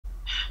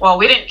Well,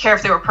 we didn't care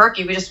if they were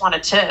perky. We just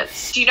wanted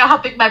tits. Do you know how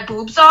big my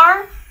boobs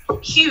are?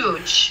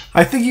 Huge.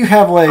 I think you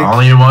have like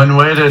only one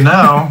way to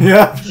know.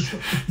 Yeah.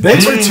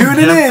 Thanks for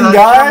tuning in,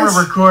 guys.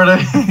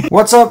 Recording.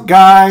 What's up,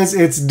 guys?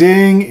 It's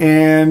Ding,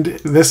 and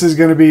this is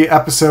going to be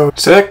episode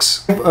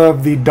 6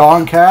 of the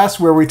Dongcast,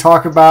 where we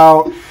talk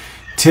about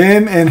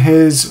Tim and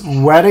his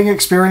wedding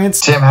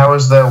experience. Tim, how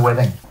was the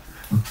wedding?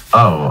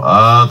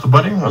 The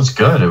wedding was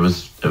good. It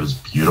was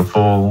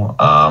beautiful.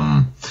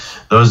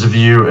 Those of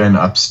you in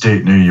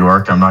upstate New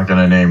York, I'm not going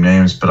to name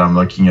names, but I'm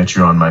looking at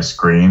you on my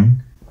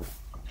screen.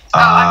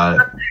 I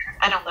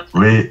don't live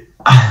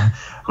there.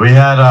 We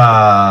had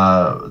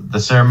the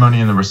ceremony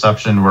and the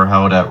reception were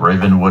held at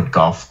Ravenwood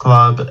Golf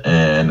Club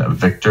in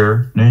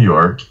Victor, New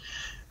York,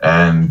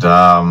 and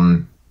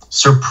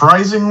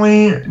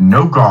surprisingly,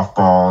 no golf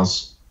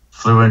balls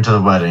flew into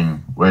the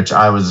wedding, which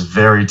I was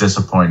very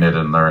disappointed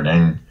in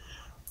learning.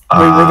 Wait,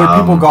 were there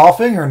people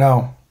golfing or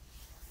no?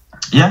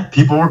 Yeah,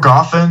 people were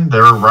golfing. They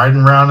were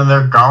riding around in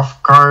their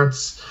golf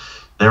carts.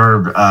 There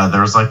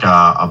was like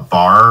a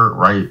bar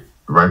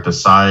right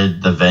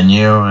beside the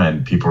venue,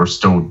 and people were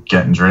still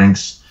getting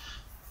drinks.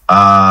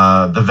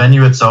 The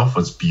venue itself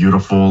was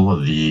beautiful.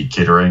 The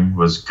catering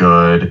was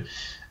good,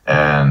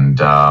 and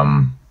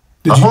the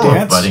whole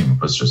wedding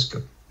was just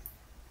good.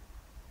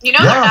 You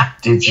know, they're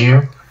not. Did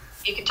you?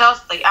 You can tell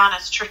us the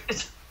honest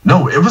truth.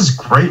 No, it was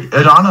great.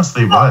 It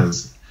honestly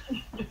was.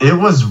 It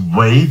was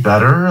way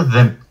better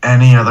than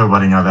any other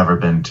wedding I've ever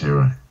been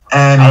to.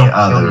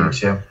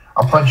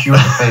 I'll punch you in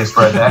the face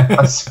right now.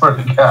 I swear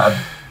to God.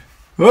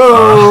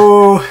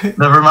 Whoa!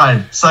 Never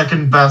mind.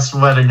 Second best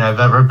wedding I've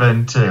ever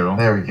been to.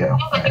 There we go.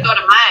 I to go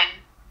to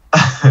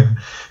mine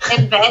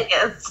in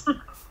Vegas.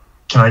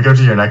 Can I go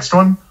to your next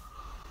one?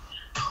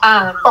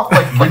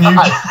 When you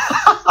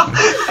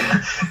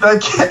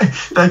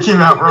that came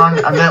out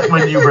wrong. I meant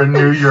when you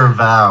renew your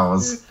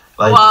vows.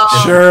 Like,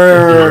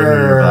 sure. If you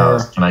renew your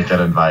vows, can I get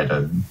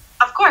invited?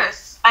 Of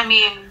course. I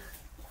mean,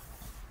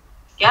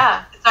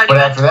 yeah. It's already but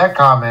after that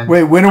comment,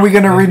 wait, when are we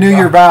going to renew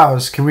your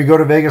vows? Can we go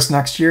to Vegas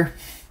next year?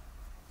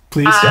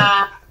 Please.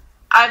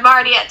 I'm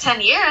already at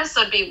 10 years,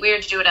 so it'd be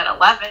weird to do it at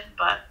 11.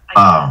 But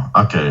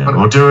okay.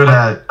 We'll do it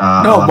at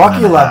no,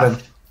 lucky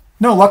 11.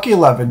 No, lucky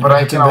 11. But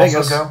I can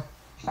also go.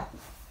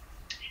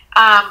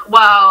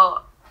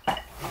 Well,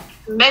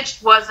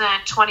 Mitch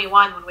wasn't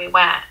 21 when we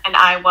went, and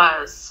I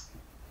was.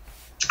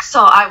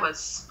 So I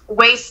was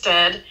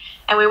wasted,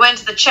 and we went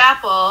to the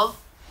chapel,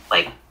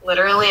 like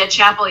literally a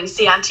chapel you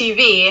see on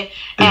TV,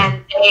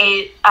 and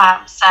they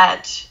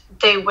said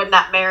they would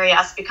not marry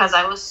us because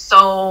I was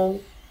so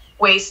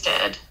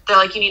wasted. They're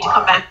like, you need to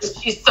come back when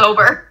she's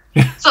sober.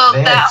 So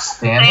they have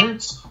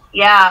standards?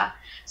 Yeah.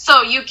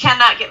 So you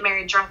cannot get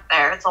married drunk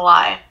there. It's a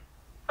lie.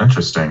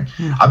 Interesting.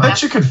 I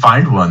bet you could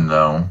find one,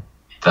 though.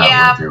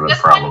 That would do it,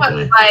 probably. One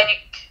was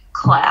like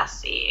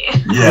classy.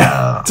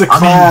 Yeah. It's a I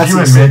mean, you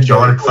and Mitch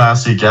are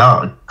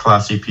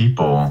classy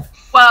people.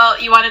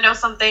 Well, you want to know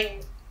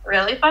something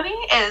really funny?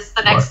 Is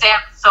the next day I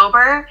was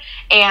sober,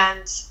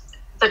 and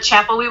the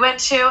chapel we went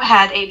to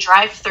had a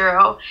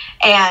drive-through,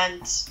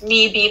 and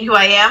me being who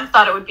I am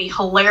thought it would be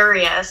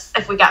hilarious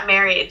if we got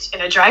married in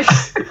a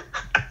drive-through.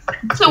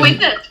 So we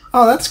did.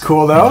 Oh, that's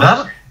cool though.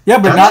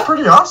 But that's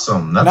pretty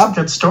awesome. That's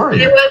a good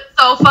story. It was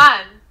so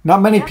fun.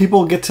 Not many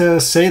people get to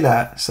say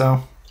that,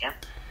 so. Yeah.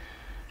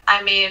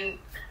 I mean,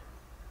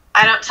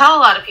 I don't tell a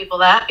lot of people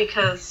that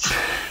because.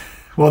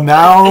 Well,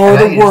 now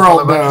the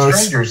world knows.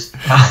 Strangers.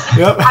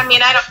 Yep. I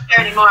mean, I don't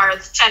care anymore.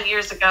 It's 10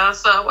 years ago,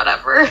 so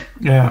whatever.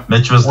 Yeah.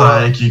 Mitch was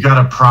like, you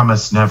gotta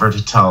promise never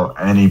to tell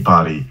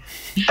anybody,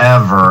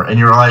 ever. And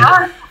you're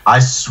like, I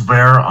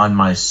swear on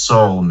my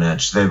soul,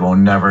 Mitch, they will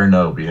never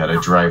know we had a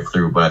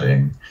drive-through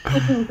wedding.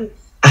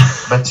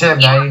 But Tim,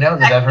 now you know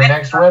that at her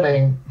next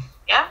wedding.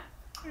 Yeah.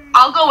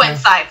 I'll go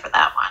inside for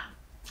that one.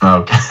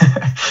 Okay.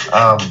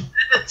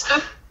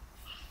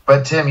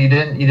 But Tim, you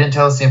didn't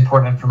tell us the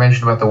important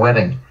information about the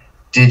wedding.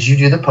 Did you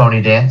do the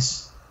pony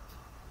dance?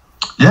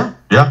 Yeah.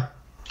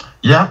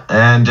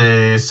 And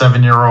a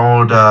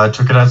 7-year-old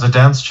took it as a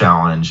dance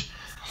challenge.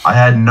 I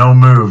had no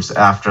moves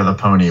after the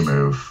pony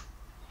move.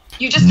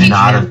 You just keep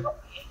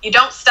you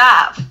don't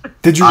stop.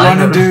 Did you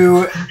happen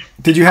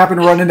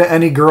to run into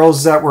any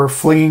girls that were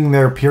flinging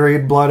their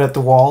period blood at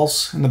the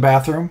walls in the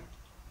bathroom?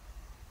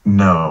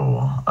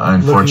 No,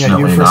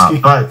 unfortunately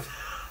not. But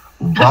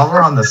while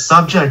we're on the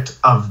subject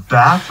of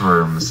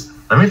bathrooms,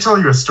 let me tell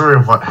you a story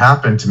of what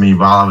happened to me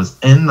while I was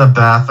in the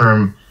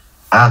bathroom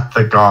at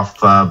the golf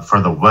club for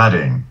the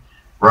wedding.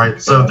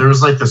 Right? So there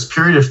was like this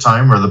period of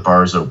time where the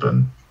bar's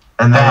open.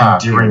 And then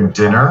during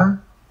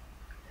dinner,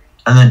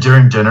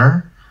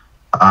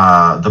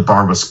 the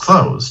bar was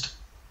closed.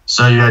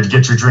 So you had to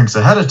get your drinks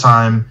ahead of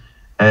time,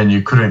 and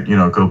you couldn't,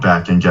 go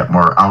back and get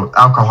more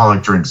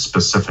alcoholic drinks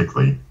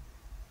specifically.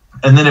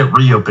 And then it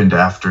reopened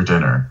after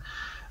dinner.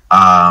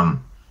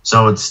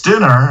 So it's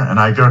dinner, and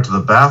I go to the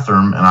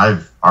bathroom, and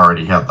I've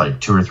already had like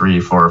 2 or 3,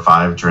 4 or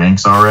 5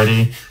 drinks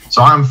already.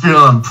 So I'm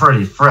feeling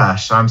pretty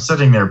fresh. I'm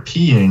sitting there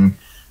peeing.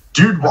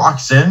 Dude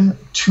walks in,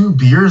 2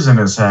 beers in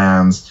his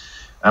hands,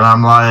 and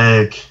I'm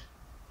like,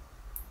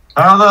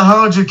 how the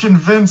hell did you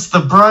convince the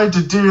bride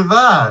to do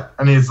that?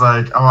 And he's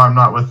like, oh, I'm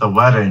not with the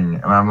wedding.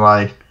 And I'm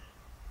like,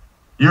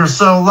 you're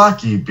so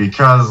lucky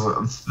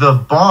because the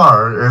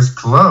bar is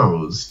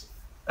closed.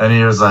 And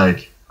he was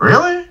like,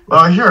 really?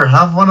 Well, here,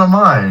 have one of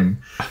mine.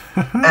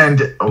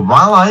 And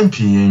while I'm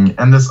peeing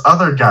and this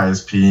other guy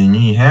is peeing,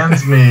 he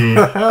hands me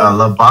a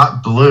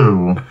Labatt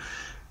Blue.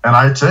 And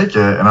I take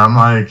it and I'm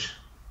like,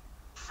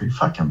 free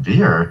fucking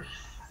beer.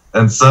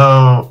 And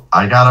so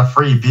I got a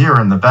free beer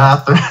in the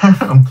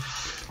bathroom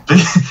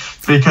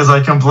because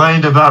I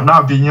complained about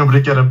not being able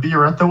to get a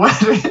beer at the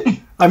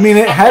wedding. I mean,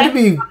 it had to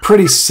be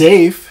pretty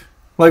safe.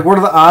 Like, what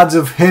are the odds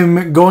of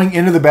him going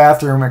into the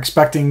bathroom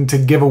expecting to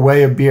give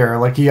away a beer?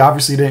 Like, he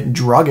obviously didn't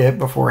drug it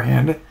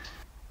beforehand.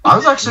 I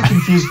was actually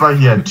confused why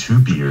he had 2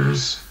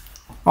 beers.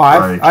 Oh,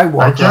 I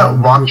walked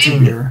out with 2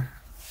 beer.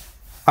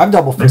 I've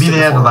double fisted. Maybe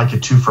they had before. like a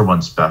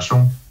 2-for-1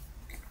 special.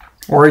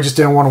 Or he just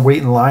didn't want to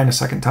wait in line a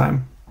second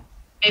time.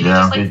 Maybe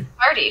just like a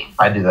party.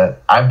 I do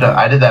that. I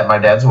did that at my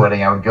dad's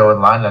wedding. I would go in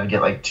line and I'd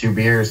get like 2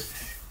 beers,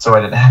 so I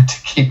didn't have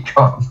to keep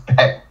going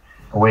back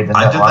and waiting in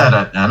that line. I did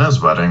that at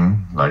Anna's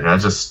wedding. Like, I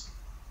just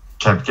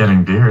kept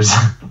getting beers.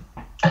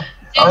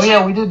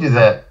 Yeah, we did do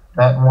that.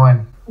 That and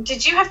wine.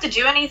 Did you have to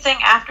do anything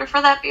after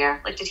for that beer?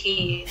 Like, did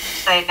he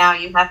say, now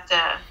you have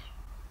to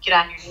get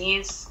on your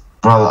knees?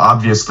 Well,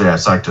 obviously I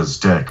sucked his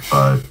dick,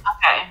 but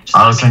Okay.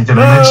 I was thinking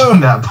to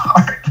mention that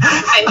part.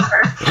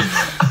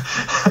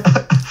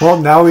 Well,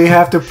 now we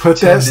have to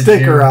put that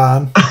sticker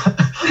on.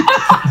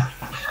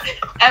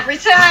 Every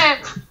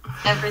time.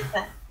 Every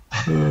time.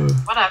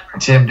 Whatever.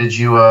 Tim, did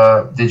you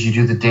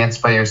do the dance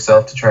by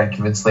yourself to try and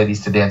convince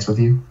ladies to dance with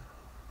you?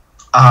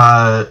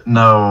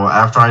 No.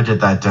 After I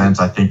did that dance,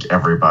 I think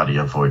everybody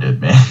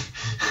avoided me.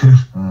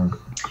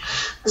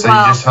 So you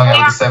just hung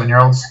out with the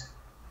 7-year-olds?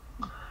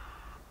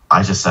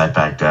 I just sat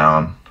back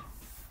down.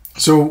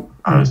 So,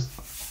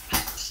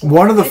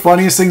 one of the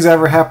funniest things that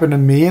ever happened to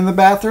me in the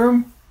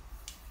bathroom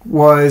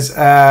was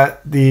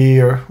at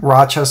the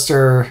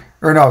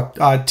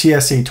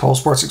TSE, Total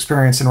Sports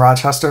Experience in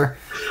Rochester.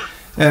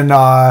 And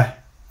I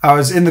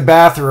was in the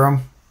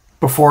bathroom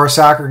before a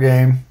soccer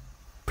game,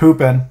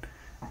 pooping,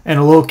 and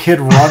a little kid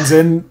runs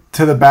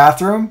into the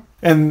bathroom,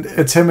 and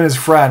it's him and his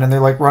friend, and they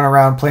like run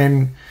around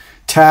playing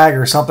tag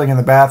or something in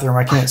the bathroom.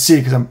 I can't see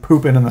because I'm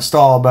pooping in the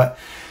stall, but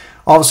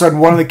all of a sudden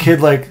one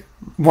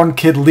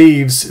kid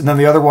leaves, and then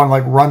the other one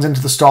like runs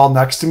into the stall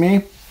next to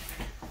me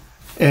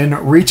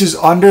and reaches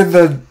under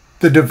the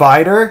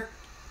divider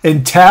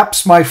and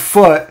taps my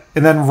foot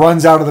and then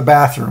runs out of the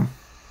bathroom.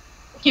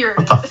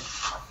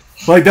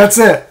 Like, that's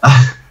it.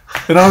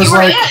 And I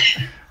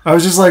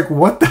was just like,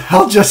 what the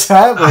hell just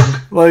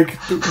happened? Like,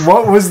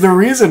 what was the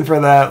reason for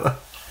that?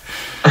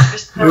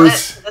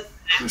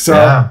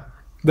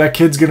 That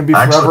kid's going to be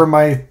forever in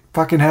my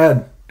fucking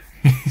head.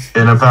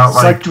 In about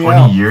like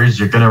 20 years,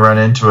 you're going to run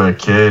into a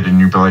kid and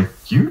you'll be like,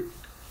 you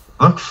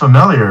look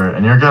familiar.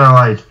 And you're going to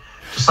like,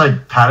 just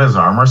like pat his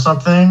arm or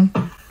something.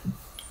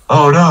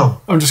 Oh no.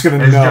 I'm just going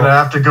to He's going to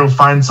have to go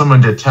find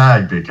someone to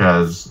tag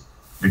because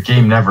the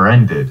game never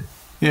ended.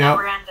 Yeah.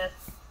 Never ended.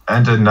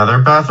 And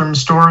another bathroom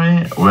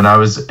story, when I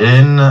was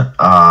in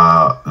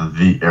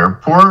the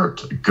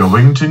airport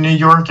going to New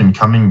York and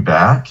coming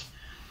back,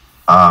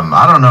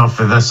 I don't know if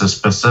this is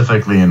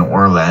specifically an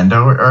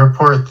Orlando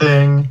airport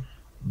thing,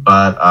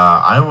 but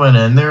I went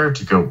in there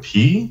to go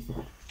pee,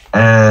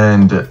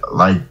 and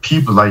like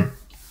people, like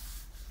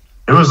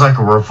it was like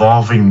a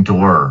revolving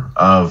door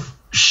of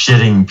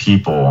shitting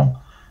people.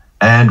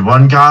 And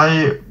one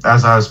guy,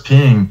 as I was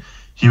peeing,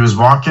 he was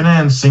walking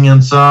in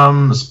singing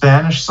some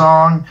Spanish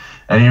song,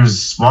 and he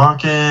was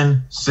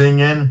walking,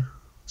 singing,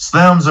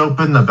 slams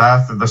open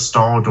the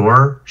stall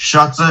door,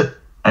 shuts it,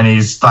 and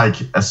he's like,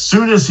 as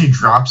soon as he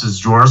drops his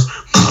drawers,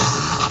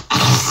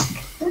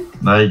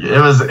 like, it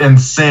was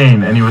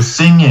insane. And he was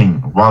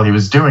singing while he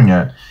was doing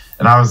it.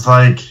 And I was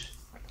like,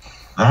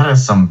 that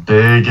is some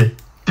big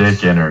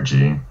dick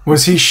energy.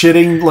 Was he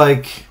shitting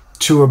like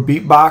to a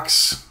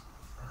beatbox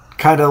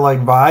kind of like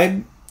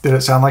vibe? Did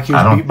it sound like he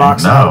was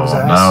beatboxing out of his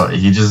ass? No,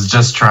 he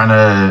just trying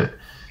to,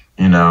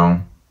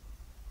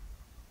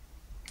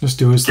 just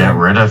do his get thing.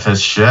 rid of his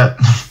shit.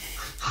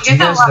 Do you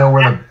guys know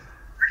where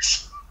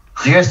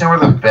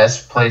the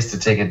best place to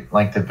take it,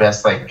 like the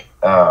best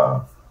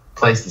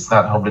place that's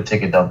not home to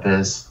take a dump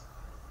is?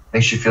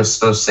 Makes you feel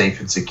so safe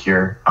and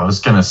secure. I was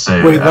gonna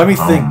say. Wait, let me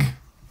think.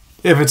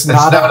 If it's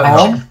not at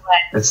home,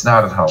 it's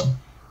not at home.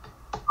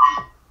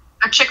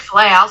 Or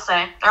Chick-fil-A, I'll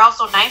say. They're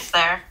also nice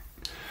there.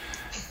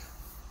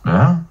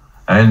 Yeah,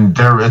 and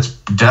it's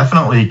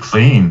definitely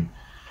clean.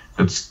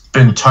 It's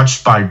been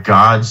touched by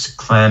God's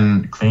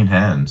clean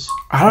hands.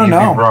 I don't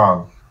know. You'd be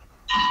wrong.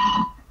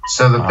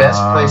 So the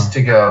best place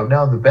to go?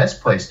 No, the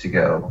best place to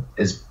go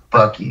is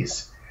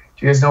Buc-ee's.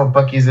 Do you guys know what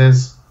Buc-ee's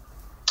is?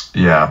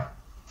 Yeah.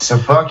 So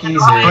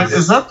Buc-ee's But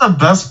is that the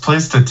best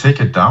place to take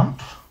a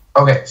dump?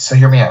 Okay, so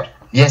hear me out.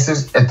 Yes,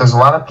 there's a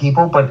lot of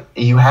people, but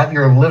you have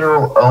your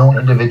literal own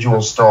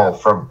individual stall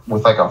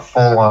with like a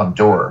full-on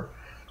door.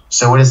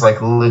 So it is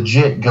like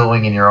legit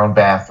going in your own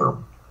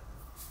bathroom.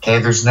 Okay,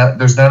 there's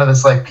none of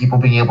this like people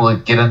being able to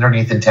get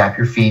underneath and tap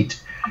your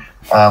feet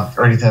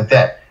or anything like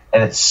that.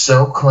 And it's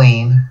so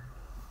clean,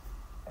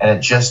 and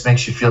it just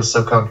makes you feel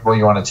so comfortable.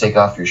 You want to take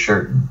off your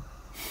shirt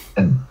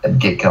and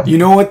get comfortable. You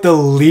know what the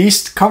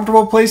least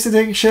comfortable place to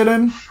take a shit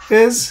in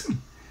is?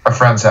 A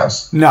friend's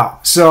house. No.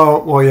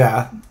 So, well,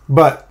 yeah.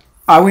 But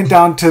I went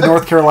down to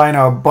North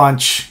Carolina a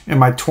bunch in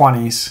my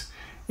 20s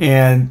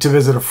and to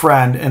visit a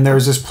friend. And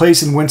there's this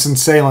place in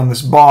Winston-Salem,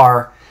 this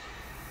bar.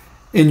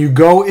 And you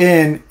go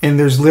in, and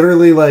there's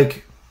literally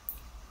like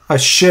a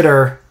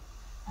shitter,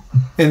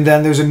 and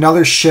then there's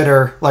another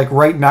shitter like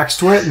right next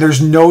to it, and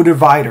there's no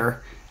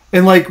divider.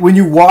 And like when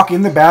you walk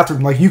in the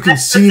bathroom, like you can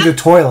see the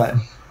toilet.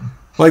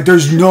 Like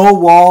there's no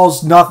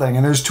walls, nothing,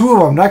 and there's two of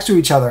them next to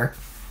each other.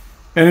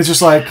 And it's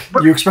just like,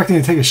 you expecting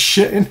to take a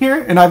shit in here?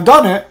 And I've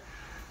done it,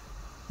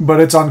 but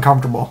it's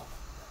uncomfortable.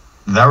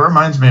 That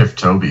reminds me of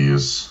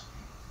Toby's.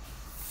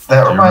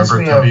 That reminds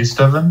me of Toby's,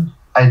 Devin?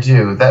 I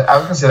do. I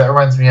was gonna say that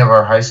reminds me of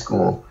our high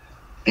school,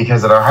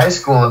 because at our high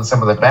school in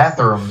some of the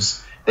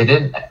bathrooms they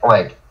didn't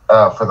like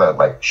for the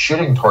like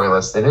shitting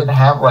toilets, they didn't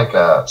have like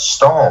a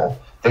stall.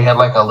 They had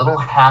like a little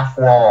half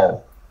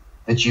wall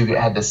that you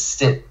had to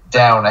sit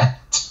down at,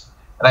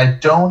 and I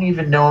don't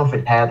even know if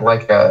it had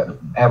like a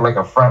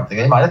front thing.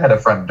 They might have had a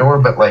front door,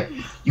 but like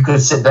you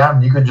could sit down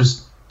and you could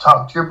just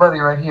talk to your buddy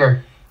right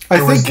here. I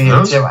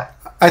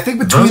think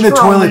between the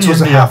toilets was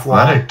a half wall.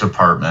 Athletic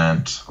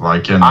department,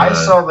 like in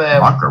the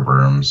locker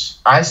rooms.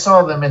 I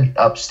saw them in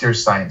the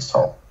upstairs science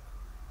hall.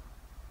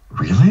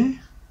 Really?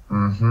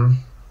 Mm-hmm.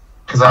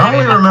 Because I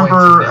only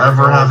remember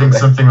ever having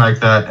something like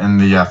that in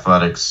the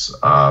athletics,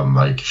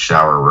 like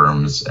shower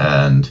rooms,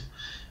 and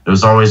it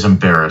was always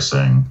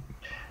embarrassing.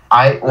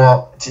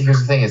 Here's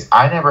the thing: is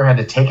I never had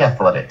to take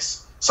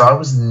athletics, so I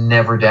was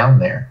never down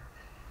there,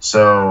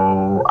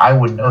 so I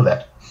wouldn't know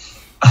that.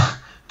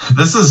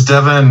 This is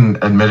Devin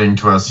admitting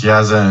to us he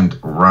hasn't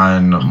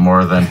run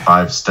more than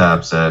 5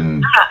 steps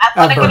in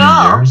 20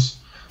 years.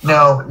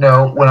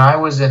 No. When I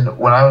was in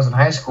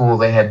high school,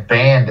 they had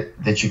band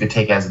that you could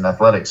take as an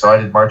athletic. So I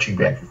did marching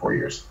band for 4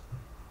 years.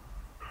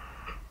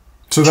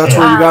 So that's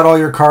where you got all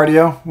your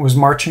cardio, was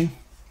marching?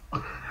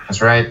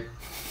 That's right.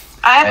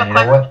 I have a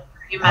question for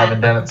you, I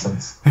haven't done it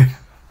since.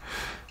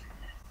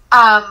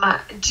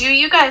 Do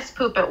you guys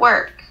poop at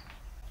work?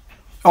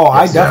 Oh,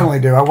 yes, I definitely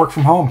do. I work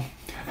from home.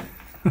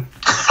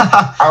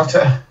 I'll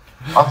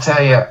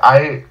tell you.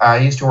 I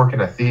used to work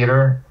in a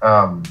theater,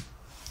 and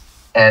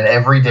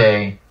every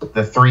day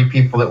the 3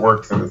 people that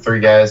worked there, the 3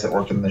 guys that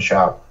worked in the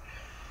shop,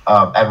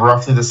 at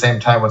roughly the same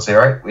time would say,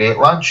 "All right, we ate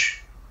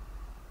lunch.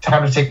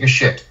 Time to take your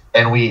shit."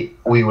 And we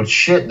would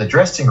shit in the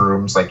dressing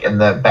rooms, like in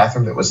the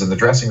bathroom that was in the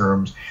dressing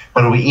rooms,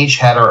 but we each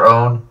had our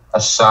own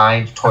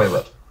assigned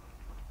toilet.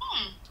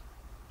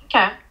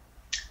 Okay.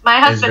 My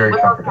husband will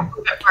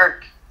poop at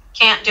work.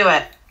 Can't do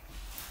it.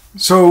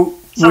 So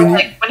when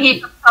he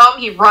comes home,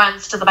 he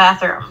runs to the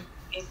bathroom.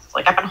 He's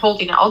like, I've been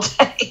holding it all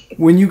day.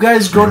 When you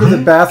guys go to the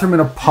bathroom in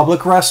a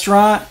public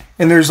restaurant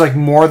and there's like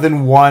more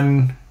than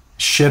one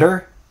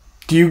shitter,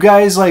 do you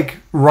guys like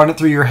run it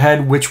through your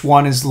head which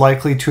one is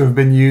likely to have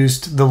been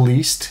used the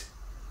least?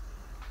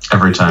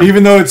 Every time.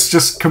 Even though it's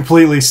just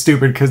completely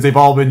stupid because they've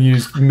all been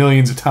used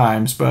millions of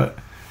times, but...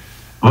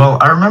 Well,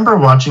 I remember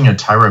watching a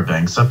Tyra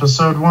Banks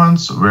episode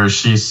once where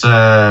she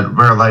said,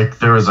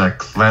 there was a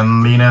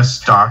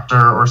cleanliness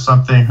doctor or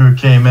something who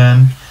came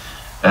in,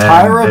 and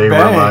Tyra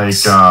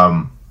Banks. Were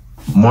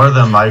like, more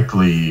than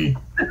likely,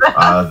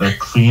 the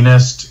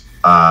cleanest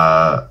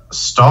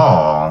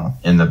stall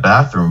in the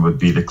bathroom would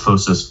be the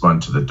closest one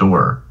to the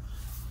door,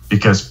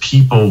 because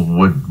people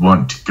would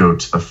want to go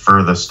to the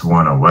furthest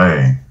one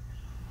away,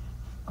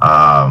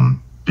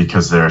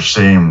 because they're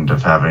ashamed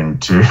of having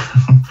to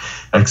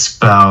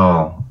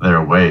expel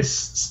their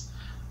wastes.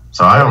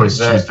 So I always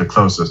choose the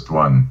closest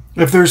one.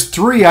 If there's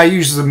 3, I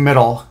use the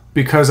middle,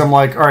 because I'm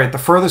like, all right, the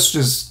furthest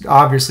is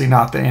obviously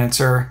not the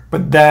answer,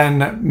 but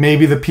then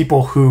maybe the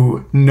people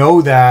who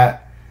know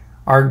that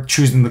are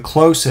choosing the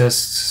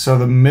closest, so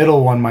the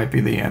middle one might be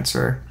the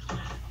answer.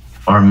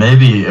 Or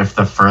maybe if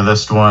the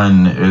furthest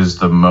one is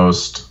the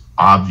most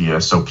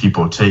obvious, so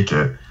people take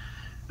it,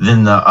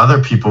 then the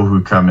other people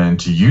who come in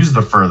to use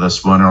the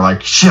furthest one are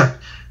like, shit,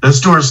 this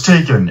door's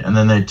taken, and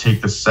then they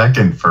take the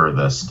second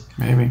furthest.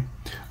 Maybe.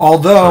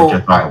 Although, so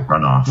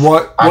runoff.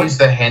 What I use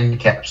the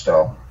handicap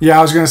stall. Yeah,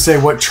 I was going to say,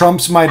 what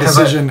trumps my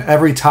decision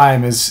every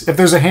time is if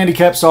there's a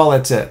handicap stall,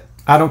 that's it.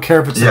 I don't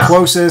care if it's the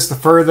closest, the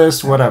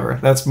furthest, whatever.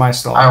 That's my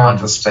stall. I want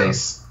the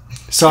space.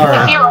 Sorry.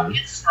 I feel like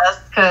it's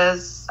just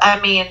because,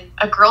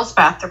 a girl's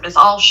bathroom is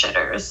all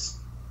shitters.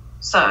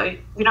 So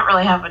we don't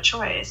really have a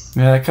choice.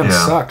 Yeah, that kind of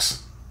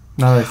sucks.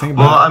 Now that I think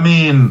about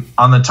it.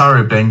 On the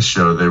Tyra Banks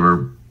show, they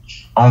were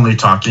only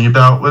talking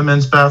about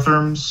women's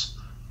bathrooms,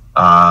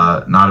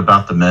 not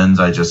about the men's.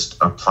 I just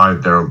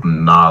applied their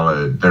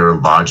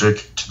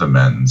logic to the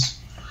men's.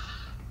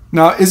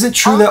 Now, is it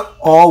true that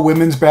all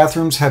women's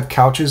bathrooms have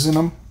couches in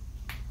them?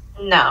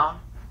 No.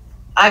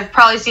 I've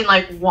probably seen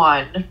like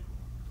one.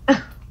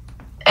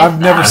 I've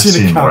never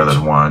seen a couch. More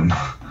than one.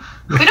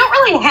 We don't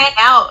really hang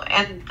out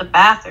in the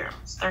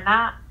bathrooms. They're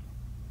not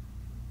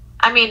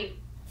I mean,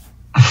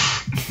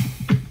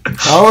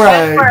 All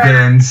right.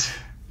 Bins.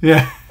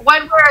 Yeah.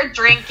 when we're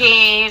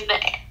drinking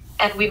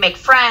and we make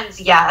friends,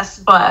 yes,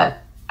 but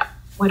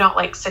we don't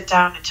like sit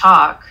down and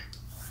talk.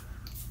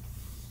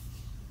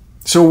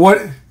 So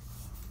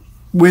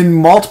when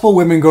multiple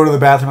women go to the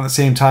bathroom at the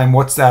same time,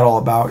 what's that all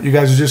about? You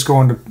guys are just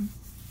going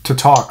to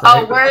talk,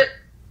 right?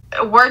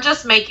 Oh, we're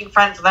just making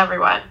friends with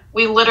everyone.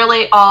 We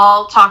literally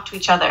all talk to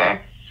each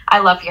other. I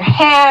love your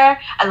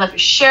hair. I love your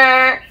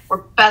shirt. We're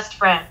best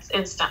friends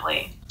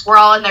instantly. We're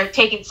all in there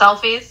taking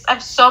selfies. I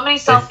have so many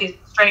selfies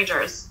with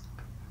strangers.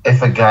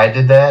 If a guy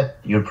did that,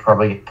 you'd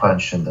probably get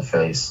punched in the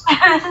face.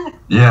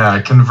 Yeah,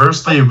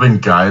 conversely, when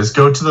guys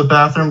go to the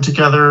bathroom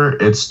together,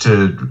 it's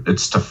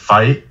to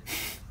fight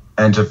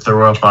and to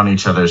throw up on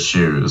each other's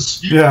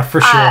shoes. Yeah, for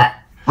sure.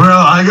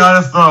 Well, I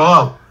gotta throw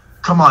up.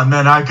 Come on,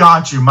 man, I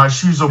got you. My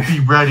shoes will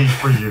be ready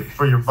for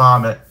your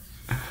vomit.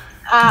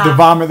 The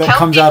vomit that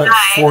comes out at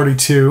Kelsey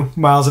 42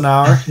 miles an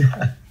hour.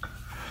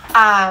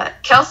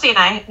 Kelsey and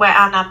I went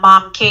on a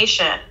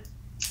momcation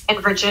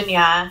in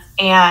Virginia,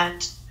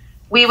 and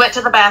we went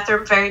to the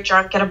bathroom very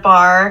drunk at a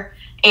bar,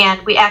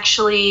 and we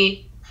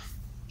actually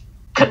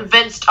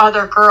convinced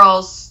other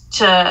girls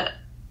to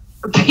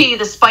be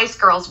the Spice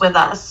Girls with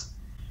us.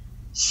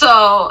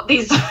 So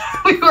we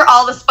were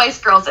all the Spice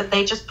Girls, and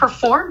they just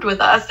performed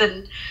with us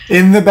and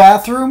In the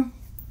bathroom?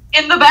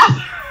 in the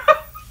bathroom.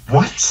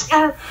 What?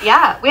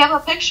 Yeah, we have a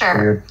picture.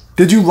 Weird.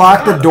 Did you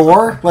lock the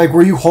door? Like,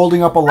 were you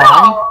holding up a line?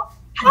 No,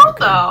 hell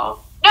no.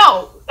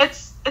 No,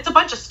 it's a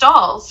bunch of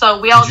stalls, so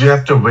we all Did you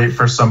have to wait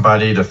for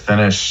somebody to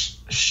finish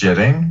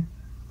shitting?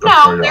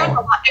 No,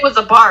 Before it was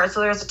a bar, so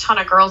there was a ton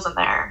of girls in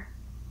there.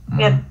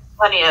 We had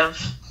plenty of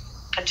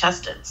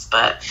contestants,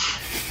 but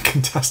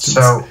Contestants.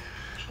 So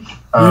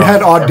you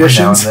had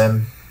auditions every now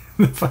and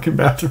in the fucking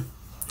bathroom.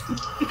 then,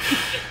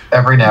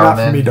 every now Not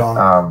and for me, then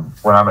dog.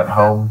 when I'm at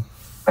home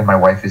and my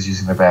wife is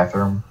using the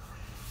bathroom,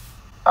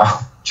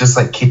 I'll just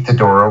like keep the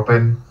door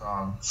open.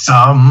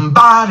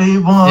 Somebody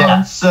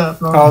wants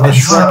Oh, the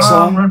Shrek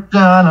song?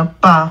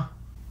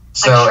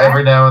 So Like Shrek?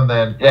 every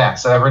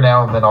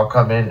now and then I'll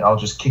come in, I'll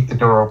just kick the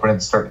door open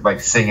and start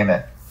like singing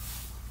it,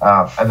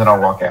 and then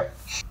I'll walk out.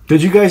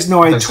 Did you guys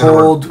know I Next to the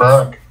word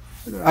fuck.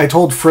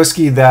 told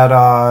Frisky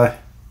that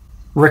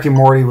Rick and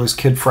Morty was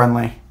kid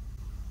friendly?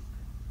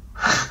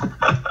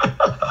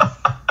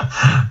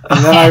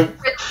 And then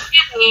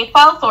Brittany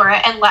fell for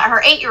it and let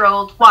her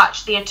 8-year-old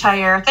watch the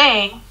entire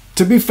thing.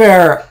 to be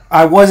fair,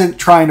 I wasn't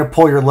trying to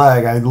pull your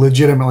leg. I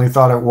legitimately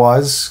thought it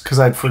was because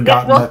I'd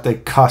forgotten well, that they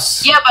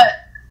cuss. Yeah,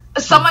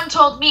 but someone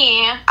told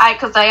me,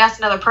 because I asked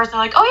another person,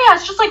 like, oh yeah,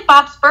 it's just like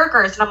Bob's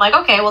Burgers. And I'm like,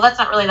 okay, well, that's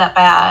not really that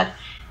bad.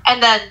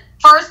 And then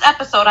first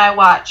episode I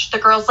watched, the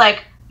girl's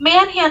like,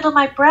 manhandle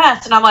my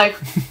breast. And I'm like,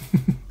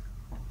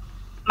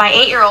 my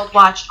 8-year-old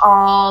watched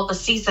all the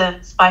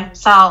seasons by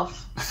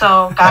himself.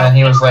 So And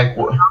he was like,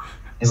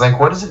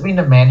 what does it mean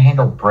to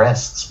manhandle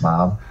breasts,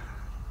 Mom?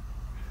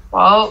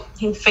 Well,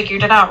 he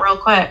figured it out real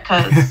quick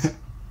because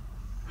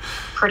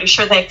pretty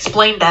sure they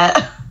explained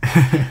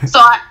it. So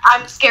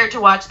I'm scared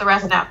to watch the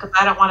rest now because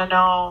I don't want to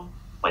know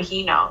what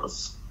he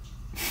knows.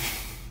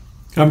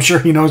 I'm sure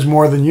he knows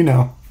more than you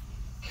know.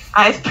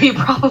 He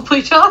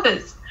probably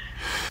does.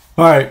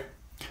 All right.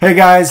 Hey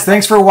guys,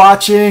 thanks for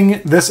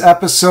watching this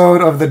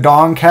episode of the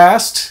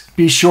Dongcast.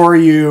 Be sure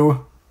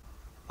you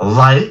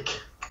Like,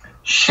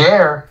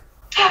 Share.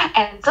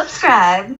 And subscribe.